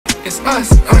It's us.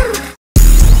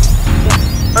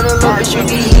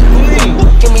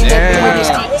 Damn,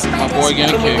 my boy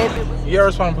getting kicked. Yo,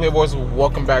 Respond Playboys,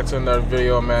 welcome back to another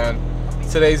video, man.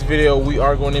 Today's video, we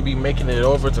are going to be making it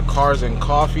over to Cars and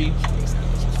Coffee.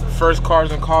 First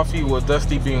Cars and Coffee with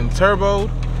Dusty being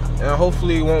turboed, and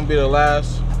hopefully it won't be the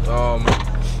last.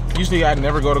 Usually I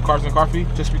never go to Cars and Coffee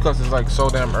just because it's like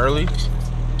so damn early.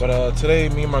 But today,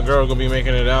 me and my girl are gonna be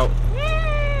making it out.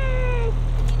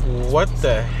 What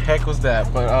the heck was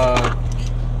that? But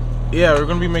yeah, we're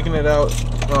gonna be making it out.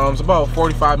 It's about a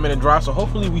 45-minute drive, so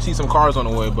hopefully we see some cars on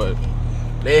the way. But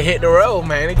they hit the road,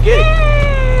 man. They get it.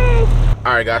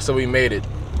 All right, guys. So we made it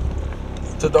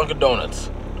to Dunkin' Donuts.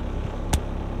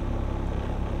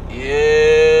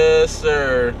 Yes,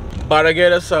 sir. About to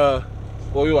get us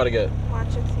what we want to get?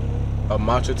 Matcha tea. A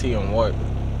matcha tea and what?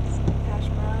 Hash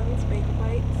browns, bacon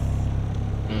bites.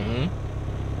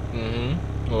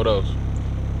 What else?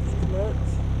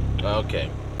 Nuts. Okay.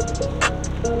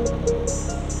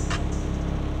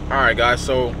 Alright, guys,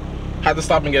 so had to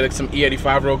stop and get some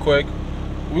E85 real quick.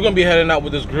 We're gonna be heading out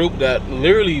with this group that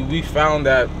literally we found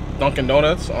at Dunkin'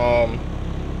 Donuts.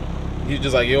 He's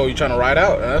just like, yo, you trying to ride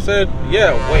out? And I said,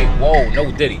 yeah. Wait, whoa,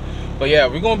 no diddy. But yeah,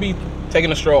 we're gonna be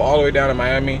taking a stroll all the way down to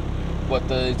Miami with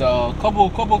the couple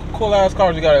cool ass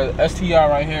cars. We got a STI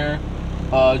right here,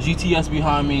 GTS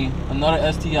behind me,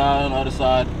 another STI on the other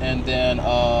side, and then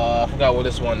I forgot what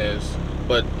this one is,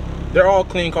 but they're all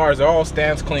clean cars. They're all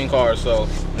stance clean cars. So,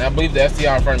 and I believe the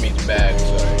STI in front of me is bad.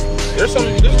 So there's some.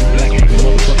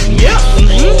 Yeah.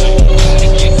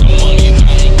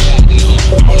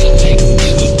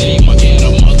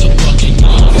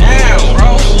 Damn,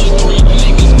 bro.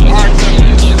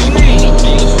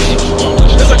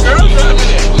 There's a girl driving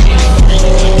it.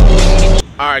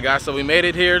 All right, guys. So we made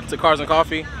it here to Cars and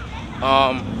Coffee.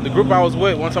 The group I was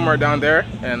with, one somewhere down there,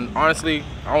 and honestly,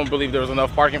 I don't believe there was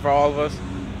enough parking for all of us.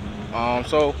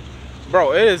 So,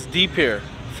 bro, it is deep here.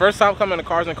 First time coming to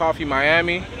Cars and Coffee,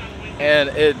 Miami, and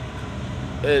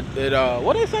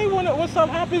what do they say when stuff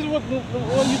happens? What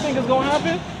you think is gonna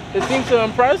happen? It seems to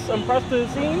impress the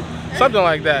scene, something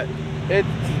like that. It's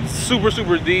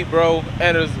super deep, bro,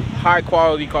 and there's high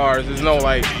quality cars. There's no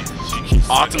like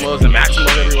Optimas and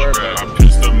Maximas everywhere, but.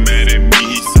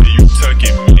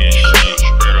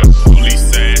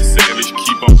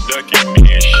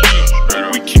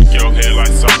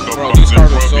 Bro, these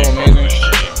cars are so amazing.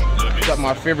 Got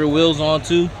my favorite wheels on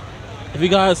too. If you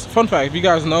guys, fun fact, if you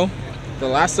guys know, the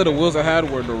last set of wheels I had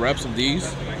were the reps of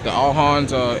these, the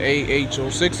Alhans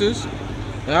AH06s,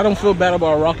 and I don't feel bad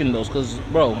about rocking those because,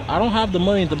 bro, I don't have the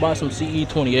money to buy some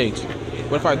CE28s,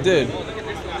 but if I did,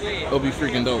 it'll be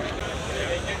freaking dope.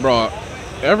 Bro,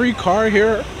 every car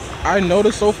here I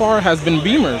noticed so far has been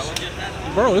Beamers.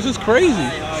 Bro, this is crazy.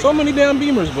 So many damn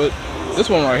Beamers, but this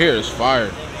one right here is fire.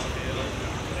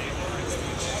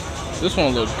 This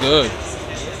one looks good.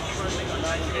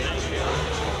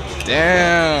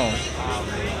 Damn.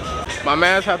 My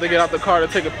man's had to get out the car to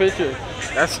take a picture.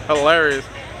 That's hilarious.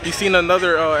 You seen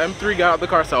another M3 got out the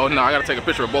car, so oh no, I gotta take a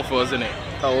picture of both of us in it.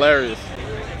 Hilarious.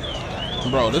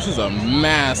 Bro, this is a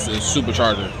massive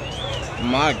supercharger.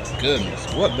 My goodness,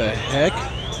 what the heck?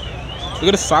 Look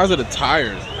at the size of the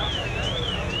tires.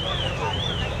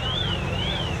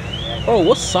 Bro,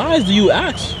 what size do you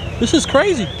ask? This is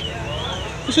crazy.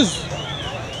 This is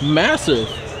massive.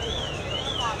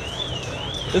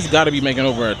 This got to be making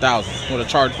over 1,000 with a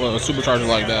supercharger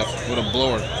like that, with a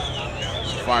blower.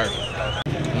 It's fire.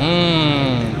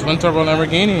 Twin turbo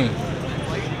Lamborghini.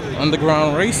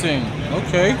 Underground racing.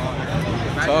 Okay.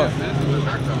 Tough.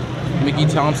 Mickey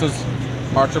Thompson's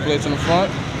R triple H in the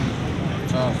front.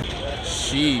 Tough.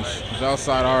 Sheesh. It's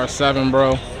outside R7,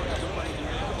 bro.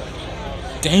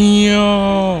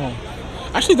 Damn.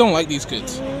 I actually don't like these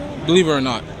kids, believe it or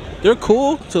not. They're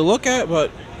cool to look at,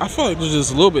 but I feel like there's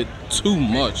just a little bit too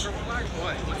much.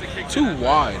 Too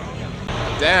wide.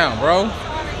 Damn, bro.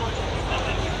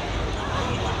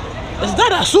 Is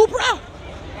that a Supra?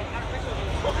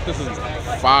 This is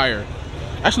fire.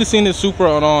 I actually seen this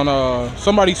Supra on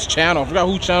somebody's channel. I forgot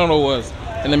whose channel it was.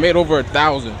 And they made over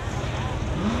 1,000.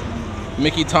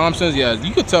 Mickey Thompson's, yeah,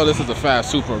 you could tell this is a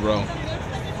fast Supra, bro.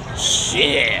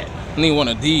 Shit. I need one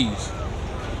of these.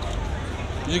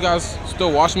 Did you guys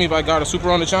still watch me if I got a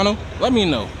Supra on the channel? Let me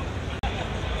know.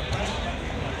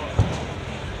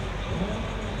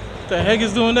 What the heck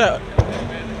is doing that?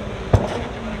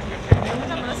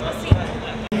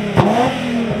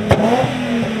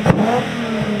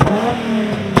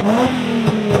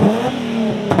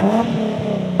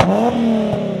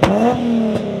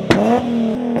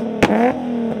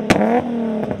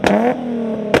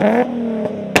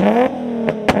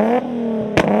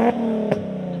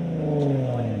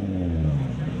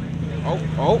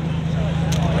 Oh.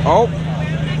 Oh.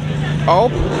 Oh.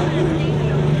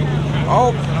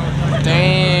 Oh.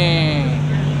 Dang.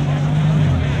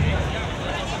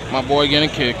 My boy getting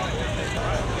kicked.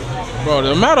 Bro,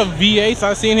 the amount of V8s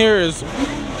I've seen here is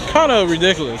kind of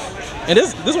ridiculous. And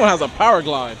this one has a power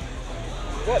glide.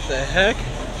 What the heck?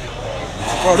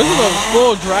 Bro, this is a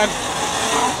full drag.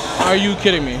 Are you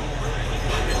kidding me?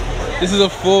 This is a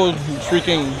full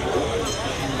freaking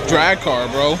drag car,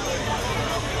 bro.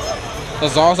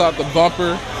 Exhaust out the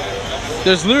bumper.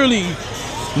 There's literally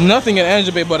nothing in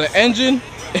engine bay but an engine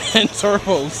and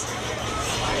turbos.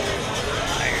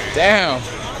 Damn.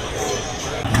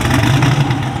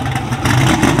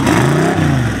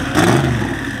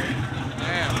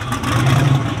 Damn.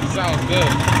 Sounds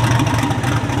good.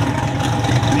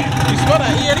 You smell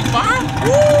that E85?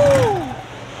 Woo!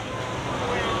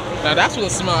 Now that's what the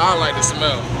smell I like to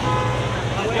smell.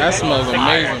 That smells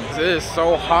amazing. It is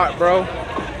so hot, bro.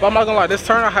 But I'm not gonna lie, this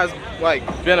turnout has like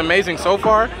been amazing so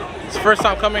far. It's the first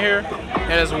time coming here,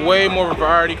 and it's way more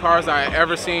variety cars that I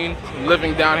ever seen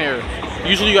living down here.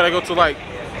 Usually you gotta go to like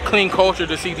clean culture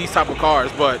to see these type of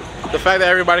cars, but the fact that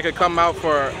everybody could come out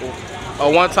for a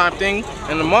one-time thing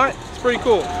in the month, it's pretty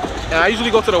cool. And I usually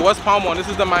go to the West Palm one. This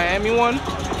is the Miami one,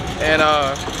 and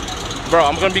bro,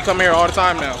 I'm gonna be coming here all the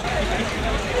time now.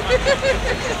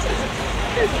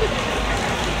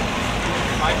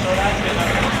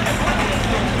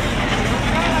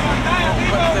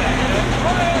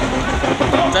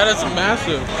 That is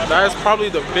massive. That is probably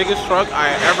the biggest truck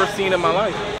I ever seen in my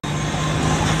life.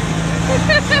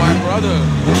 My brother,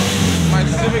 my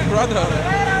Civic brother.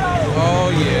 Oh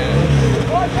yeah.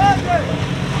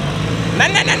 No,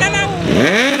 no, no, no, no.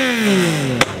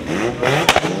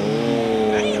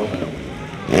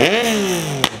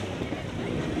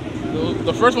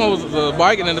 The first one was the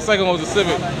bike, and then the second one was the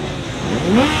Civic.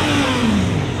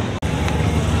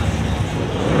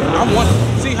 I want,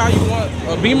 see how you want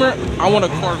a Beamer? I want a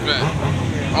Corvette.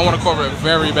 I want a Corvette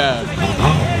very bad.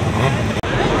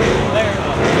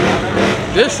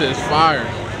 This is fire.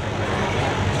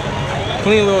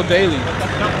 Clean little daily.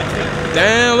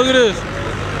 Damn, look at this.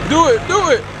 Do it, do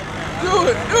it, do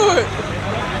it, do it.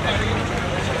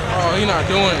 Oh, he not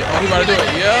doing it. Oh, he about to do it.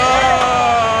 Yeah.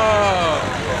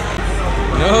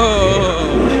 No.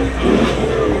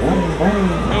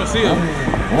 You don't see it.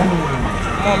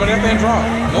 Come on, man, that thing drop.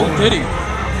 No diddy.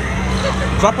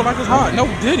 Drop it like it's hot. No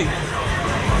diddy.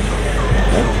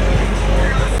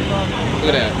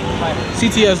 Look at that.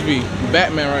 CTSV.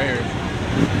 Batman right here.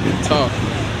 Tough.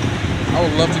 I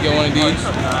would love to get one of these.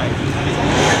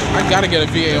 I gotta get a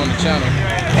VA on the channel.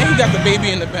 And he got the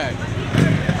baby in the back.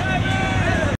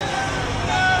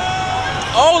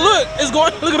 Oh, look. It's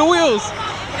going. Look at the wheels.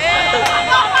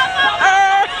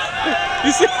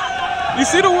 You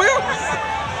see the wheels?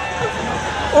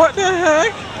 What the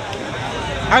heck?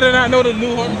 I did not know the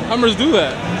new Hummers do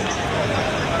that.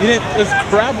 It's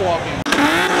crab walking.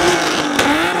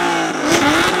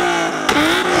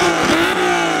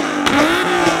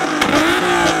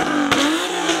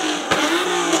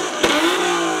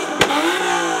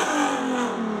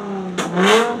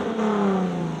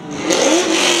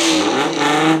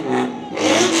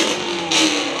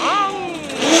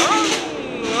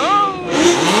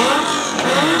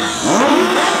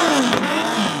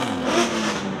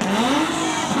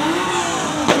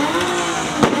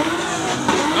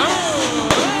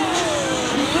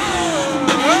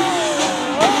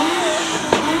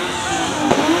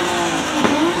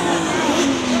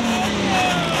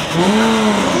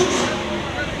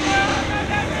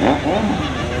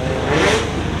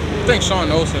 I think Sean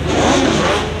knows him.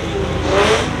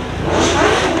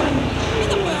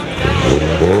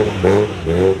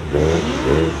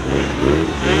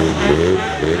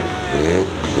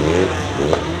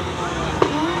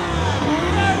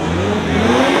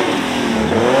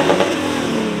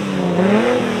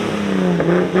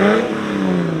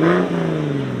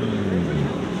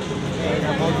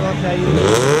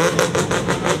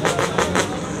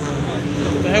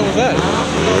 What the hell was that?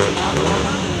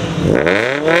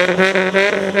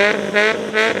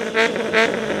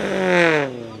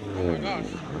 Oh my gosh.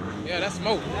 Yeah, that's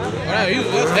smoke.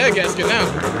 That's head gasket now.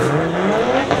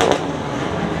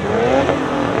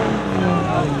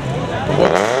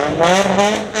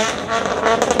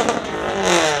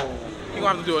 You're gonna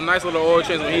have to do a nice little oil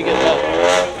change when he gets up.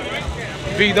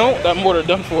 If he don't, that motor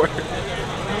done for her.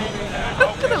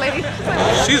 Look at the lady.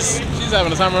 She's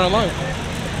having the time of her life.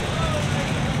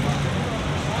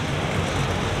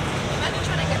 Imagine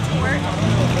trying to get to work.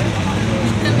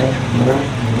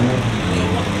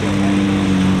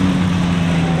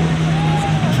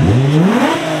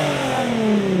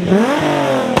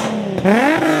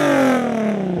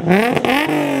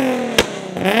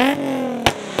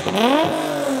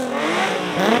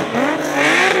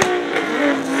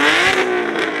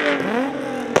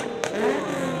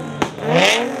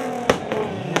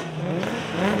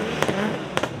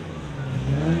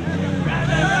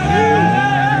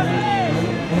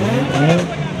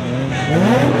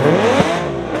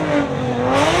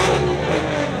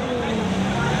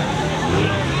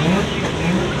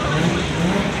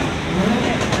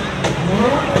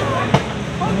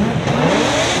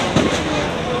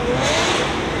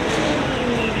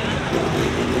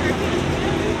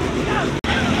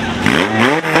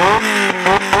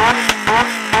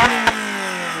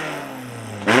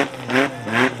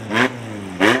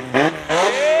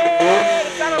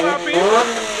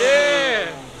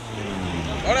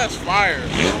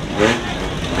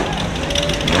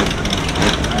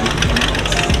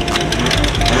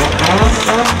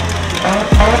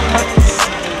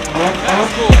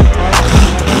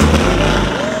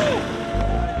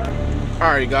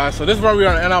 Alright guys, so this is where we're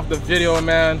gonna end off the video,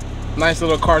 man. Nice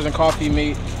little cars and coffee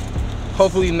meet.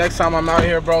 Hopefully next time I'm out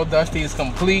here, bro, Dusty is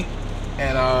complete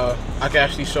and I can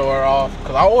actually show her off,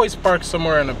 because I always park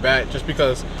somewhere in the back just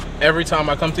because every time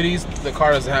I come to these, the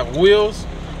car doesn't have wheels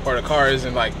or the car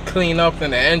isn't like clean up in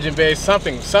the engine bay.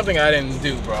 Something I didn't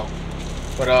do, bro.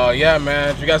 But yeah, man,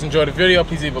 if you guys enjoyed the video,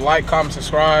 please leave a like, comment,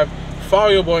 subscribe. Follow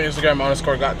your boy on Instagram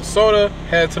 _GotTheSoda.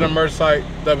 Head to the merch site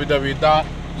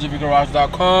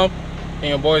www.ZOOVIEGarage.com. And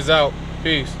your boy's out.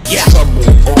 Peace. Yeah. Trouble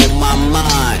on my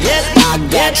mind. I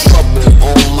got trouble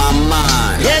on my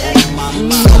mind.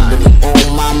 Trouble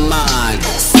on my mind.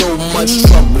 So much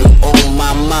trouble on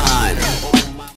my mind.